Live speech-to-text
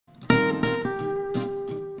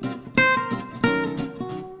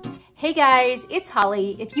Hey guys, it's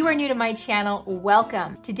Holly. If you are new to my channel,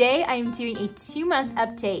 welcome. Today I am doing a 2-month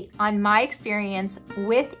update on my experience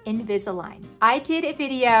with Invisalign. I did a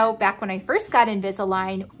video back when I first got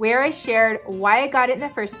Invisalign where I shared why I got it in the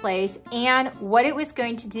first place and what it was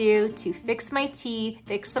going to do to fix my teeth,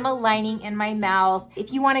 fix some aligning in my mouth.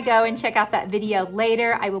 If you want to go and check out that video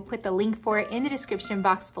later, I will put the link for it in the description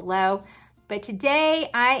box below. But today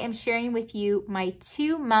I am sharing with you my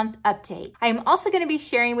 2-month update. I am also going to be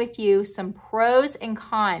sharing with you some pros and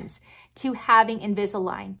cons to having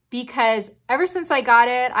Invisalign, because ever since I got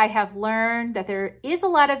it, I have learned that there is a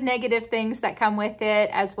lot of negative things that come with it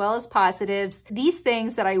as well as positives. These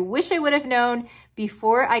things that I wish I would have known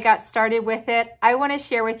before I got started with it, I want to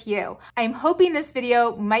share with you. I'm hoping this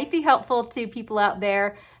video might be helpful to people out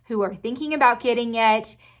there who are thinking about getting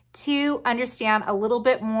it, to understand a little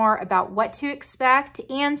bit more about what to expect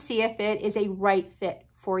and see if it is a right fit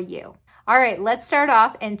for you. All right, let's start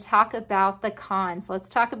off and talk about the cons. Let's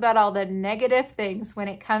talk about all the negative things when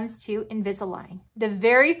it comes to Invisalign. The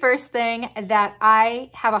very first thing that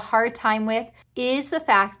I have a hard time with is the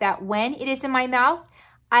fact that when it is in my mouth,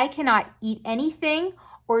 I cannot eat anything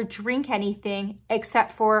or drink anything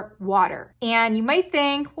except for water. And you might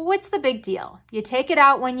think, well, what's the big deal? You take it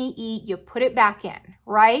out when you eat, you put it back in,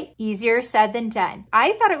 right? Easier said than done.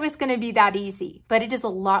 I thought it was gonna be that easy, but it is a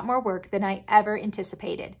lot more work than I ever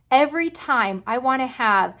anticipated. Every time I wanna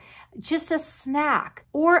have just a snack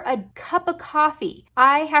or a cup of coffee,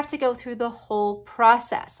 I have to go through the whole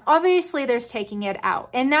process. Obviously, there's taking it out,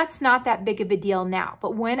 and that's not that big of a deal now.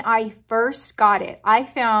 But when I first got it, I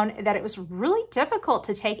found that it was really difficult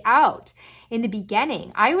to take out. In the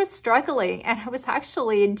beginning, I was struggling and I was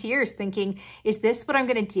actually in tears thinking, is this what I'm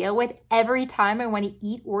gonna deal with every time I wanna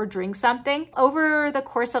eat or drink something? Over the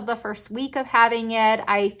course of the first week of having it,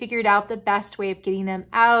 I figured out the best way of getting them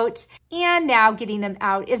out, and now getting them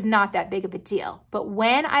out is not that big of a deal. But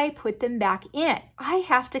when I put them back in, I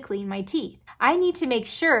have to clean my teeth. I need to make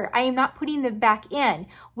sure I am not putting them back in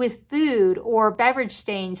with food or beverage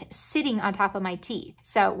stains sitting on top of my teeth.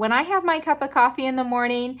 So when I have my cup of coffee in the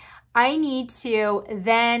morning, I need to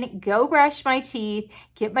then go brush my teeth,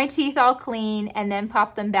 get my teeth all clean, and then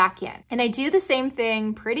pop them back in. And I do the same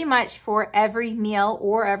thing pretty much for every meal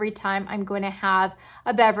or every time I'm going to have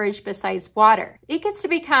a beverage besides water. It gets to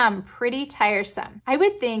become pretty tiresome. I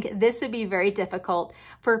would think this would be very difficult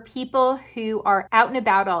for people who are out and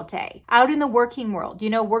about all day, out in the working world, you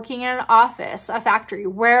know, working in an office, a factory,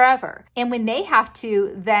 wherever. And when they have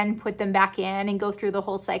to then put them back in and go through the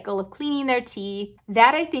whole cycle of cleaning their teeth,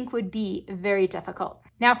 that I think would be very difficult.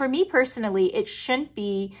 Now, for me personally, it shouldn't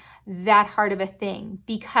be that hard of a thing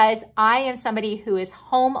because I am somebody who is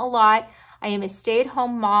home a lot. I am a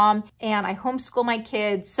stay-at-home mom and I homeschool my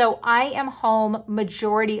kids, so I am home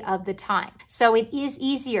majority of the time. So it is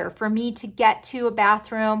easier for me to get to a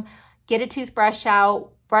bathroom, get a toothbrush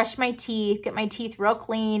out, brush my teeth, get my teeth real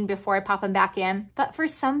clean before I pop them back in. But for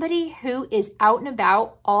somebody who is out and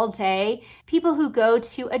about all day, people who go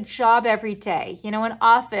to a job every day, you know, an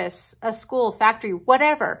office, a school, factory,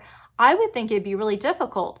 whatever, I would think it'd be really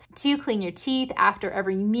difficult to clean your teeth after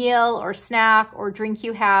every meal or snack or drink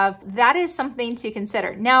you have. That is something to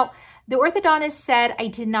consider. Now, the orthodontist said I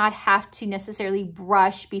did not have to necessarily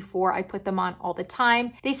brush before I put them on all the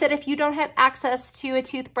time. They said if you don't have access to a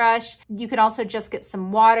toothbrush, you can also just get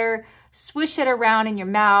some water, swish it around in your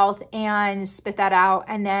mouth and spit that out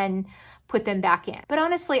and then put them back in. But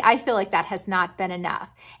honestly, I feel like that has not been enough.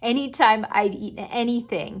 Anytime I've eaten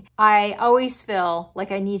anything, I always feel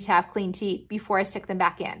like I need to have clean teeth before I stick them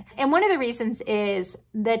back in. And one of the reasons is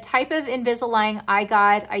the type of Invisalign I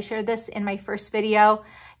got, I shared this in my first video,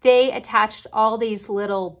 they attached all these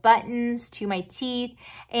little buttons to my teeth,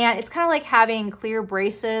 and it's kind of like having clear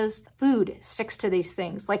braces. Food sticks to these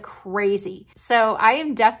things like crazy. So I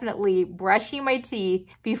am definitely brushing my teeth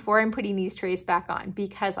before I'm putting these trays back on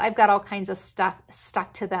because I've got all kinds of stuff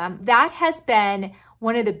stuck to them. That has been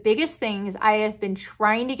one of the biggest things I have been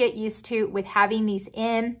trying to get used to with having these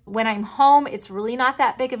in. When I'm home, it's really not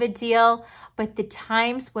that big of a deal, but the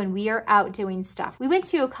times when we are out doing stuff. We went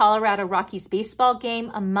to a Colorado Rockies baseball game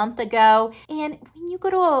a month ago, and when you go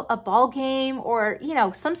to a ball game or, you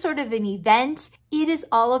know, some sort of an event, it is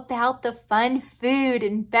all about the fun food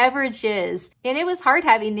and beverages. And it was hard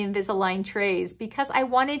having the Invisalign trays because I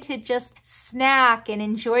wanted to just snack and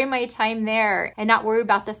enjoy my time there and not worry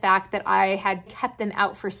about the fact that I had kept them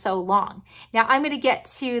out for so long. Now I'm going to get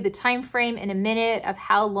to the time frame in a minute of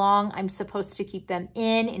how long I'm supposed to keep them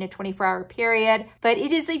in a 24-hour period, but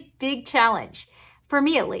it is a big challenge. for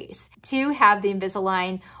me at least, to have the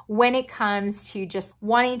Invisalign when it comes to just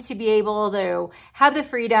wanting to be able to have the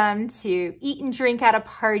freedom to eat and drink at a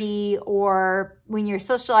party or when you're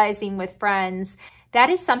socializing with friends. That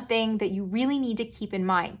is something that you really need to keep in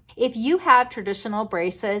mind. If you have traditional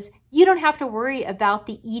braces, you don't have to worry about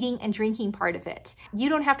the eating and drinking part of it. You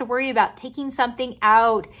don't have to worry about taking something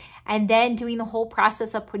out and then doing the whole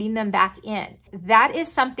process of putting them back in. That is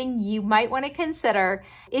something you might want to consider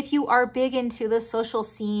if you are big into the social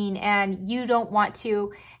scene and you don't want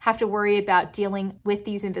to have to worry about dealing with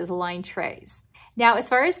these Invisalign trays. Now, as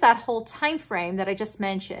far as that whole time frame that I just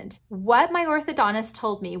mentioned, what my orthodontist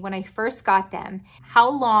told me when I first got them, how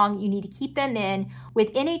long you need to keep them in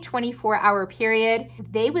within a 24-hour period,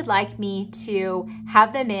 they would like me to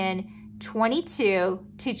have them in 22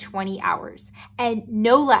 to 20 hours and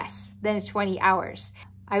no less than 20 hours.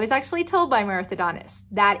 I was actually told by my orthodontist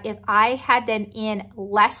that if I had them in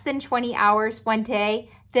less than 20 hours one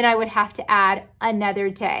day, then I would have to add another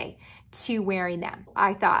day to wearing them.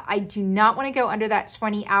 I thought I do not want to go under that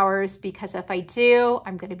 20 hours because if I do,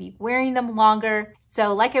 I'm going to be wearing them longer.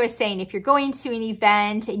 So like I was saying, if you're going to an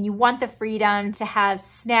event and you want the freedom to have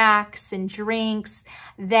snacks and drinks,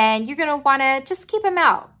 then you're going to want to just keep them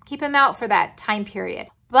out for that time period.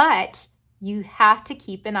 But you have to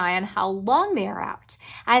keep an eye on how long they are out.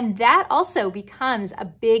 And that also becomes a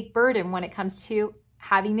big burden when it comes to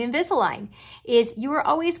having the Invisalign, is you are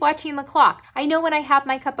always watching the clock. I know when I have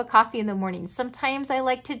my cup of coffee in the morning, sometimes I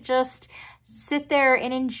like to just sit there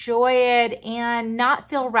and enjoy it and not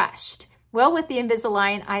feel rushed. Well, with the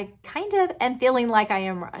Invisalign, I kind of am feeling like I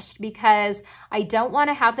am rushed because I don't want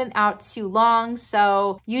to have them out too long.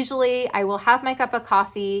 So usually I will have my cup of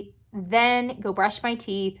coffee, then go brush my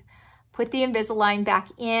teeth, put the Invisalign back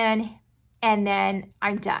in, and then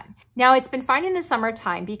I'm done. Now, it's been fine in the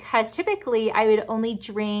summertime because typically I would only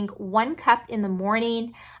drink 1 cup in the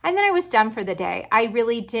morning and then I was done for the day. I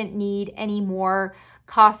really didn't need any more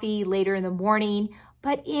coffee later in the morning.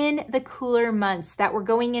 But in the cooler months that we're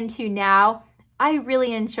going into now, I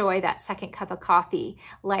really enjoy that second cup of coffee,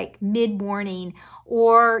 like mid-morning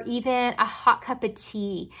or even a hot cup of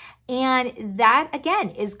tea. And that, again,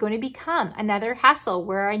 is going to become another hassle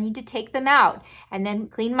where I need to take them out and then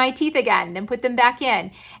clean my teeth again, then put them back in.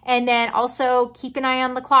 And then also keep an eye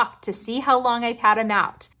on the clock to see how long I've had them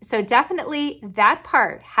out. So definitely that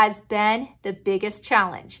part has been the biggest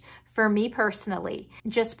challenge for me personally,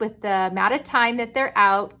 just with the amount of time that they're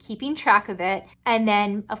out, keeping track of it, and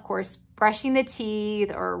then, of course, brushing the teeth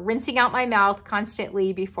or rinsing out my mouth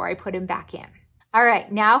constantly before I put them back in. All right,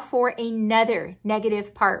 now for another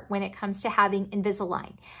negative part when it comes to having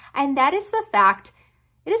Invisalign, and that is the fact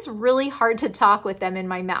it is really hard to talk with them in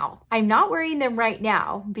my mouth. I'm not wearing them right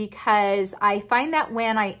now because I find that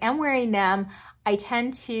when I am wearing them, I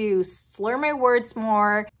tend to slur my words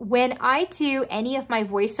more. When I do any of my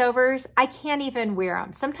voiceovers, I can't even wear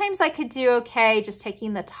them. Sometimes I could do okay just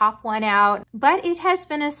taking the top one out, but it has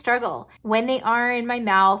been a struggle when they are in my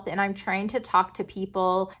mouth and I'm trying to talk to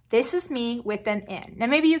people. This is me with them in. Now,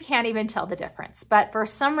 maybe you can't even tell the difference, but for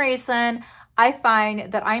some reason, I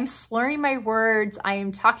find that I'm slurring my words, I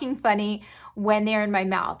am talking funny when they're in my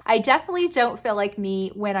mouth. I definitely don't feel like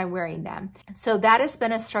me when I'm wearing them. So that has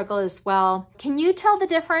been a struggle as well. Can you tell the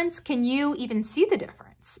difference? Can you even see the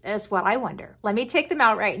difference is what I wonder. Let me take them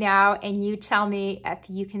out right now and you tell me if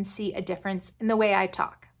you can see a difference in the way I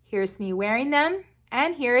talk. Here's me wearing them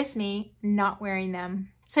and here is me not wearing them.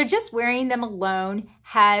 So just wearing them alone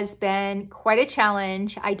has been quite a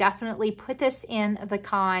challenge. I definitely put this in the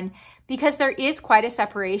con because there is quite a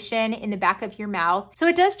separation in the back of your mouth. So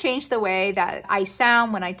it does change the way that I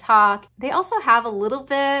sound when I talk. They also have a little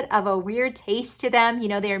bit of a weird taste to them. You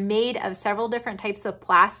know, they're made of several different types of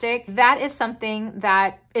plastic. That is something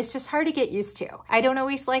that is just hard to get used to. I don't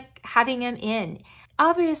always like having them in.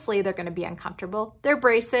 Obviously, they're going to be uncomfortable. They're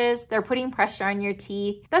braces, they're putting pressure on your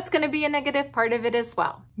teeth. That's going to be a negative part of it as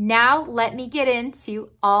well. Now, let me get into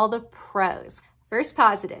all the pros. First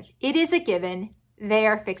positive, it is a given. They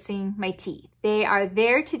are fixing my teeth. They are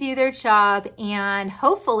there to do their job, and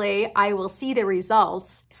hopefully I will see the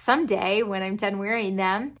results someday when I'm done wearing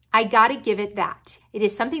them. I gotta give it that. It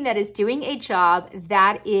is something that is doing a job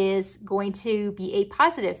that is going to be a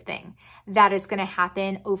positive thing that is gonna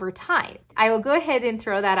happen over time. I will go ahead and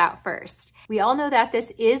throw that out first. We all know that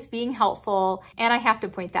this is being helpful, and I have to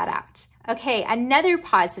point that out. Okay, another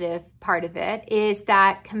positive part of it is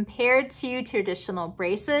that compared to traditional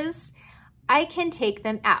braces, I can take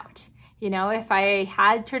them out. You know, if I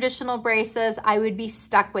had traditional braces, I would be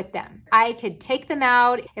stuck with them. I could take them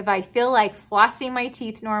out if I feel like flossing my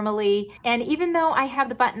teeth normally. And even though I have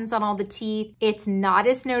the buttons on all the teeth, it's not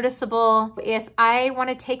as noticeable. If I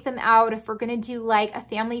want to take them out, if we're going to do like a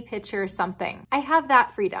family picture or something, I have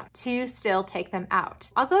that freedom to still take them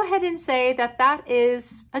out. I'll go ahead and say that that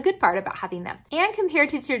is a good part about having them. And compared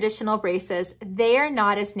to traditional braces, they are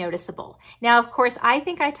not as noticeable. Now, of course, I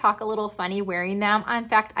think I talk a little funny wearing them. In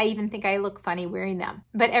fact, I even think I look funny wearing them.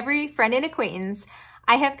 But every friend and acquaintance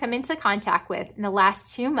I have come into contact with in the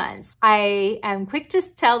last 2 months, I am quick to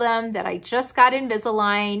tell them that I just got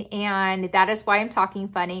Invisalign and that is why I'm talking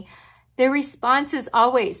funny. Their response is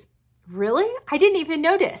always, "Really? I didn't even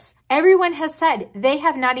notice." Everyone has said they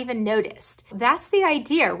have not even noticed. That's the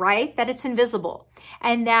idea, right? That it's invisible.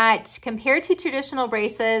 And that compared to traditional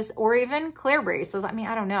braces or even clear braces, I mean,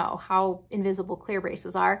 I don't know how invisible clear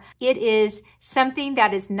braces are, it is something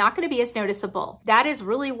that is not going to be as noticeable. That is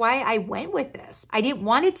really why I went with this. I didn't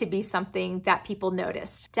want it to be something that people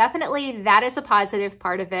noticed. Definitely that is a positive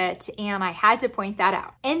part of it, and I had to point that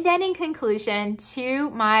out. And then in conclusion,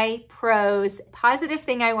 to my pros, positive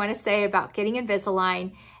thing I want to say about getting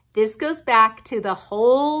Invisalign, this goes back to the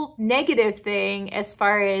whole negative thing as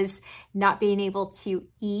far as not being able to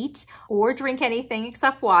eat or drink anything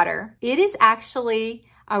except water. It is actually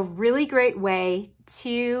a really great way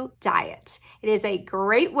to diet. It is a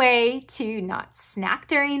great way to not snack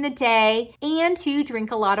during the day and to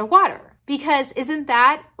drink a lot of water. Because isn't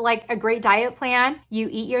that like a great diet plan? You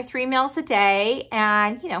eat your 3 meals a day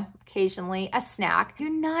and, you know, occasionally a snack. You're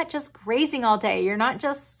not just grazing all day. You're not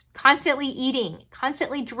just constantly eating,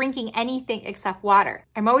 constantly drinking anything except water.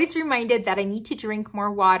 I'm always reminded that I need to drink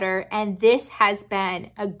more water, and this has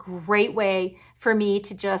been a great way for me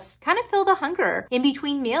to just kind of fill the hunger in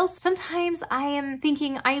between meals. Sometimes I am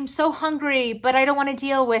thinking I am so hungry, but I don't want to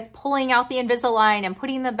deal with pulling out the Invisalign and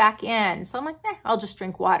putting them back in. So I'm like, I'll just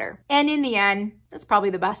drink water. And in the end, that's probably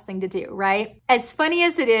the best thing to do, right? As funny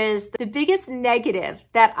as it is, the biggest negative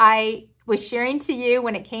that I was sharing to you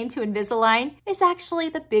when it came to Invisalign is actually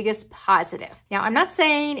the biggest positive. Now, I'm not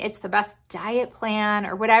saying it's the best diet plan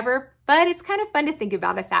or whatever, but it's kind of fun to think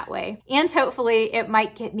about it that way. And hopefully it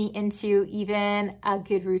might get me into even a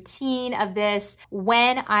good routine of this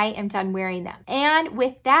when I am done wearing them. And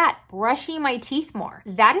with that, brushing my teeth more.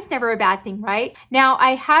 That is never a bad thing, right? Now,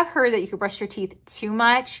 I have heard that you could brush your teeth too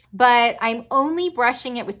much, but I'm only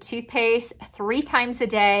brushing it with toothpaste 3 times a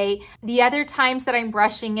day. The other times that I'm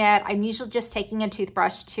brushing it, I'm usually just taking a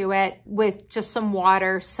toothbrush to it with just some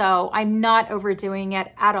water. So I'm not overdoing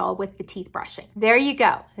it at all with the teeth brushing. There you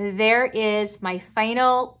go. There is my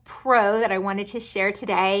final pro that I wanted to share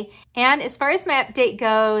today. And as far as my update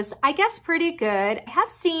goes, I guess pretty good. I have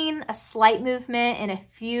seen a slight movement in a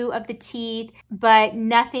few of the teeth, but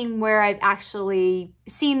nothing where I've actually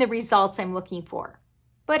seen the results I'm looking for.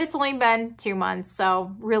 But it's only been 2 months,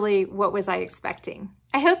 so really, what was I expecting?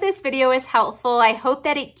 I hope this video is helpful. I hope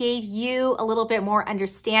that it gave you a little bit more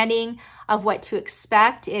understanding of what to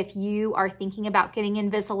expect if you are thinking about getting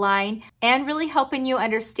Invisalign, and really helping you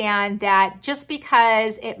understand that just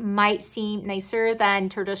because it might seem nicer than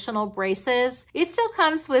traditional braces, it still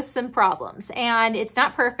comes with some problems and it's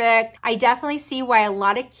not perfect. I definitely see why a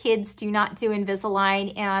lot of kids do not do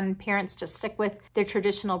Invisalign and parents just stick with their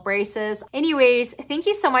traditional braces. Anyways, thank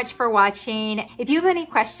you so much for watching. If you have any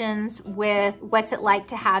questions with what's it like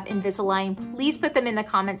to have Invisalign, please put them in the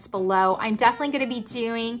comments below. I'm definitely going to be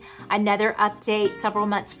doing another update several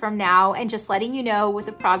months from now and just letting you know what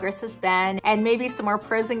the progress has been and maybe some more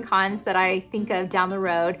pros and cons that I think of down the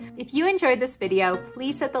road. If you enjoyed this video,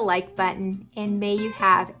 please hit the like button and may you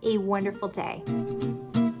have a wonderful day.